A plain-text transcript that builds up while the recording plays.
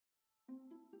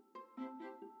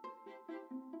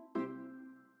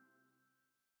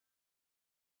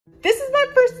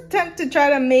attempt to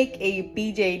try to make a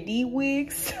BJD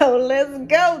wig. So let's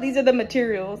go. These are the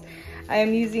materials. I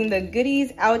am using the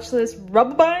Goodies Ouchless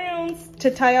rubber bands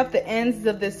to tie up the ends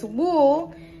of this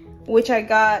wool, which I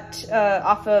got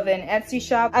off of an Etsy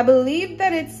shop. I believe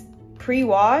that it's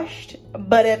pre-washed,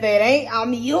 but if it ain't,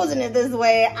 I'm using it this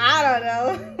way. I don't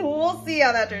know. We'll see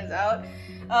how that turns out.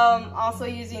 Also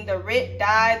using the RIT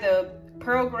dye, the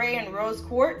pearl gray and rose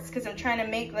quartz, because I'm trying to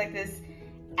make like this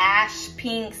ash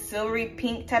pink, silvery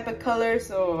pink type of color.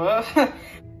 So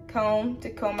comb to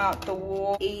comb out the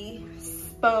wool, a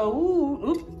spoon,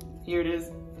 oop, here it is,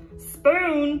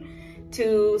 spoon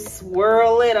to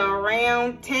swirl it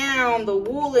around town, the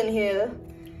wool in here.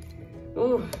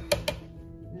 Ooh,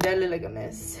 that look like a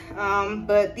mess.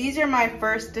 But these are my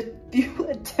first few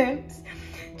attempts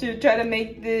to try to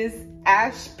make this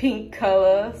ash pink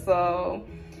color. So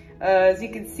as you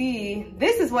can see,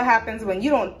 this is what happens when you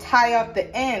don't tie up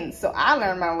the ends. So I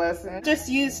learned my lesson. Just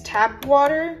use tap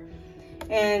water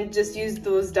and just use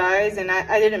those dyes. And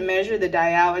I didn't measure the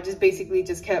dye out. I just basically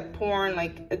just kept pouring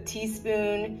like a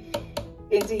teaspoon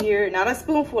into here, not a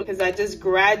spoonful, because I just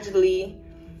gradually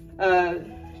tried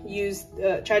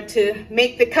to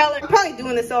make the color. I'm probably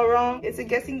doing this all wrong. It's a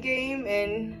guessing game,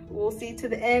 and we'll see to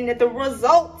the end at the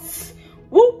results.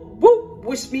 Whoop, whoop,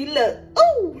 wish me luck.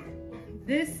 Ooh!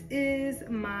 This is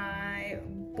my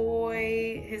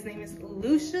boy. His name is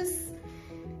Lucios,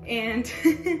 and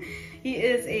he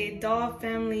is a Doll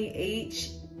Family A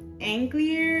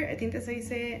Anglier. I think that's how you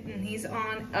say it. And he's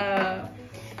on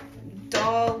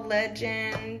Doll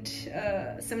Legend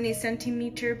 70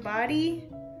 centimeter body.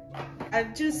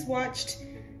 I've just watched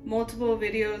multiple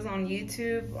videos on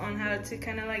YouTube on how to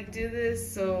kind of like do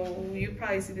this, so you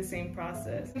probably see the same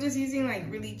process. I'm just using like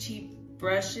really cheap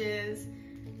brushes.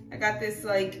 I got this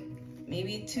like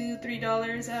maybe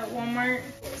 $2–3 at Walmart.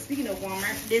 Speaking of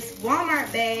Walmart, this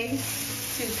Walmart bag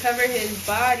to cover his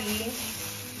body.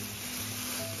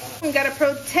 I gotta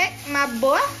protect my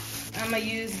boy. I'm gonna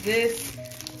use this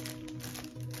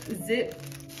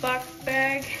Ziploc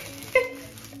bag.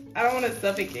 I don't want to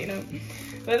suffocate him,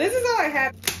 but this is all I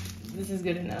have. This is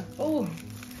good enough. Oh,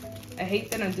 I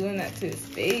hate that I'm doing that to his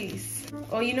face.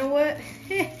 Oh, you know what?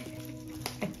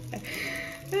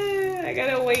 I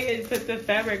gotta wait and put the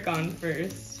fabric on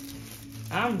first.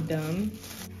 I'm dumb.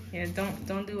 Yeah,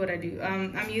 don't do what I do.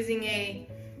 I'm using a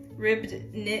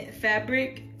ribbed knit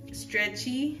fabric,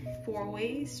 stretchy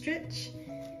 4-way stretch.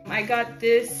 I got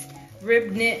this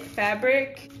ribbed knit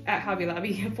fabric at Hobby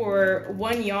Lobby for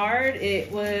 1 yard.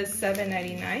 It was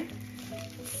 $7.99.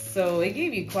 So it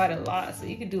gave you quite a lot. So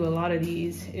you could do a lot of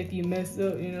these if you mess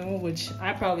up, you know, which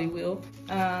I probably will.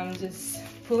 Just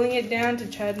pulling it down to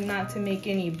try not to make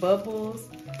any bubbles.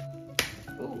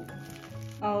 Ooh.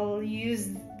 I'll use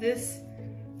this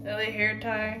other hair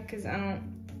tie because I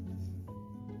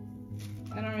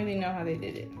don't really know how they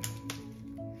did it.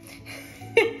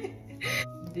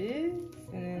 This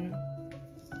and then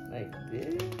like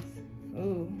this.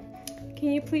 Ooh.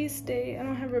 Can you please stay? I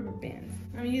don't have rubber bands.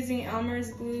 I'm using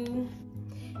Elmer's glue.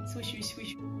 Swish, swish,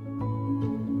 swish.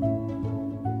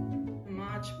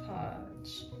 Mod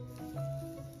Podge.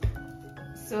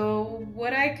 So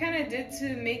what I kind of did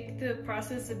to make the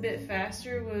process a bit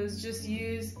faster was just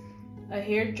use a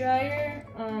hair dryer.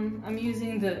 I'm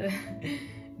using the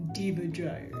Diva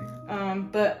dryer.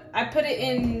 But I put it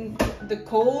in the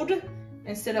cold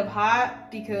instead of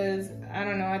hot because I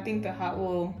don't know, I think the hot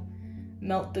will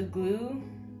melt the glue.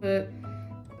 But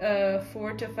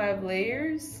 4 to 5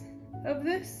 layers of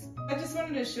this. I just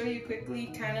wanted to show you quickly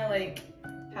kind of like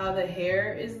how the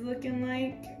hair is looking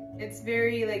like. It's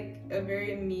very like a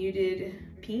very muted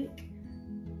pink.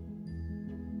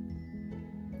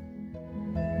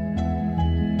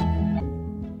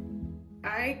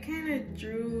 I kind of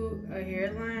drew a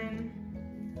hairline.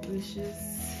 Lucios,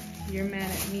 you're mad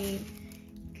at me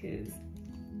because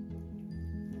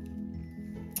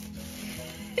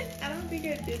I don't think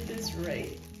I did this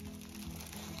right.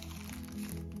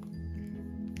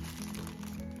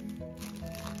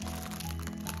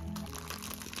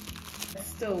 It's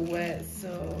still wet,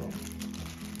 so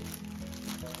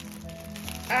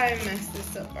I messed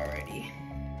this up already.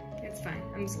 It's fine.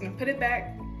 I'm just gonna put it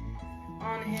back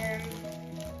on him.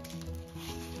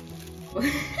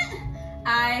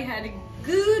 I had to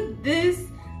glue this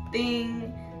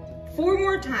thing 4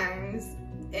 more times,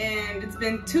 and it's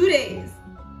been 2 days.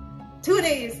 2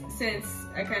 days since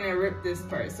I kind of ripped this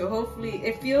part, so hopefully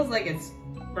it feels like it's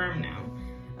firm now.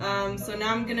 So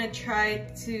now I'm gonna try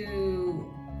to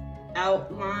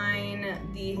outline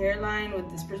the hairline with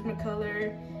this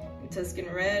Prismacolor and Tuscan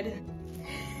Red.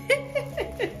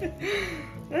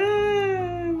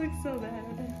 It looks so bad.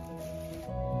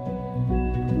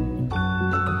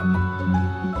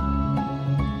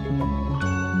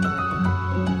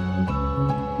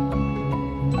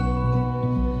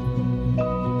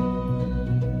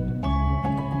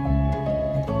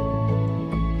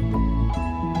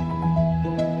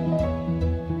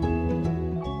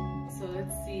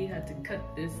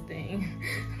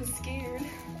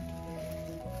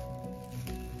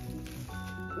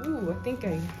 Ooh, I think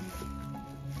I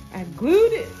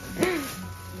glued it.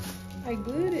 I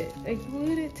glued it. I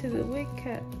glued it to the wig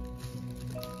cap.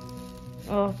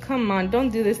 Oh, come on, don't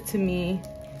do this to me.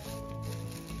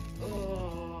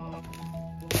 Oh,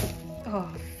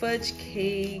 fudge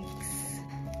cakes.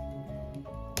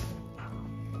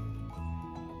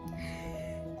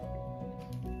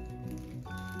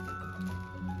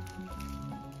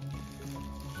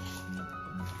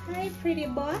 Hi, pretty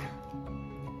boy.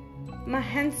 My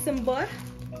handsome boy.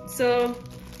 So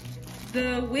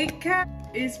the wig cap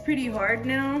is pretty hard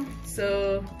now,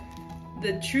 so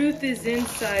the truth is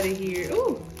inside of here.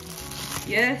 Ooh,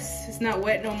 yes, it's not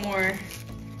wet no more.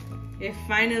 It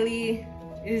finally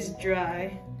is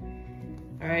dry.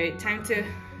 All right, time to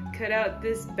cut out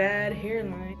this bad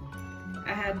hairline.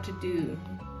 I had to do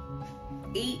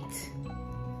 8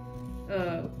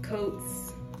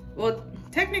 coats. Well,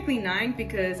 technically 9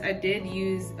 because I did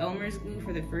use Elmer's glue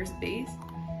for the first base.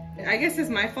 I guess it's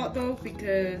my fault though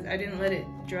because I didn't let it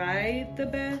dry the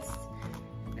best,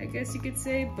 I guess you could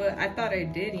say, but I thought I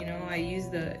did, you know. I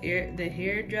used the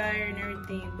hair dryer and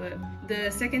everything, but the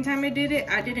second time I did it,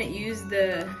 I didn't use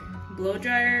the blow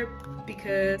dryer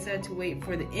because I had to wait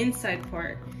for the inside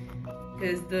part,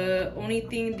 because the only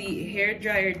thing the hair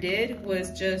dryer did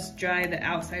was just dry the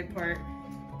outside part.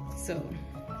 So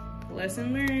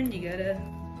lesson learned, you gotta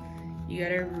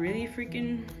really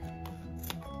freaking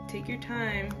take your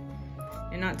time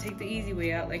and not take the easy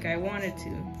way out like I wanted to.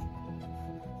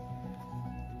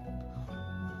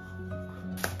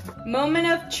 Moment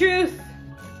of truth.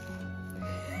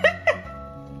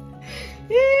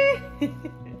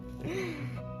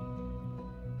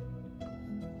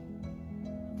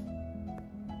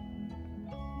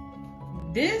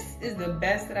 This is the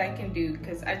best that I can do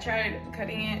because I tried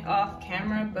cutting it off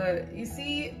camera, but you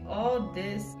see all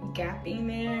this gapping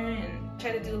there, and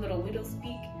try to do a little widow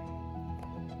speak.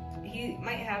 He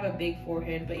might have a big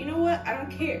forehead, but you know what? I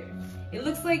don't care. It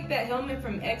looks like that helmet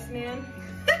from X-Men.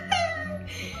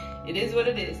 It is what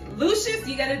it is. Lucius,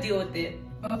 you gotta deal with it.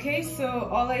 Okay, so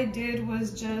all I did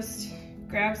was just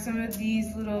grab some of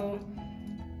these little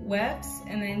wefts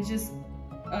and then just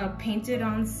painted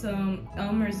on some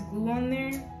Elmer's glue on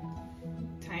there.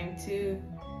 Time to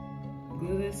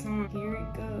glue this on. Here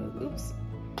it goes. Oops.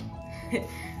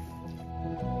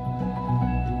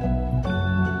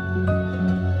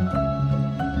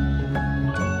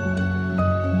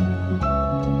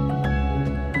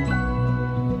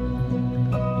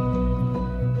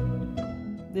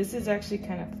 This is actually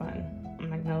kind of fun, I'm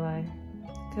not gonna lie,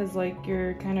 because like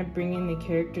you're kind of bringing the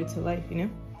character to life, you know?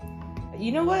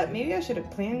 You know what, maybe I should have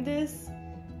planned this,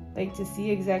 like to see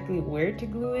exactly where to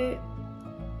glue it,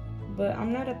 but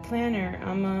I'm not a planner.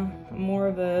 I'm more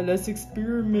of a let's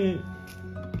experiment,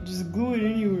 just glue it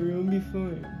anywhere, it'll be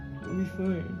fun, it'll be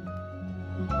fun.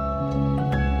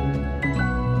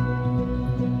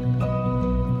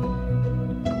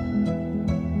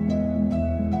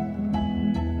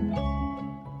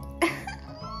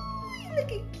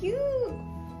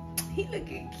 He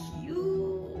looking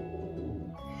cute.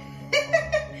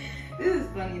 This is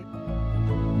funny.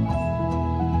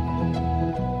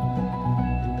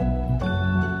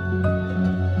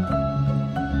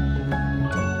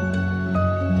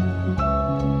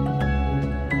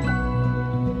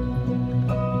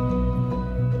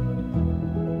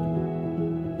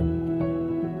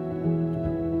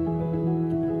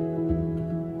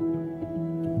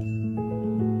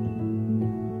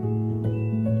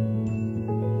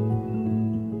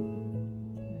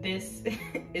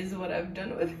 Is what I've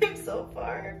done with him so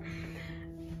far.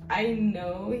 I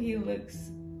know he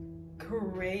looks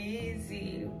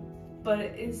crazy, but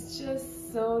it's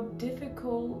just so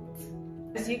difficult.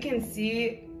 As you can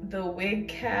see, the wig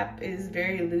cap is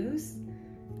very loose,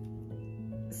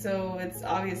 so it's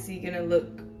obviously gonna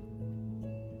look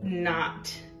not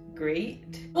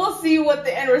great. We'll see what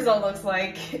the end result looks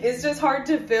like. It's just hard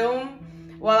to film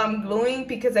while I'm gluing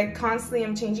because I constantly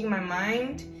am changing my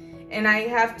mind, and I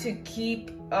have to keep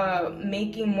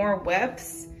making more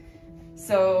wefts.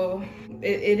 So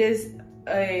it is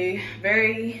a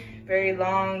very, very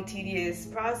long, tedious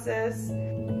process.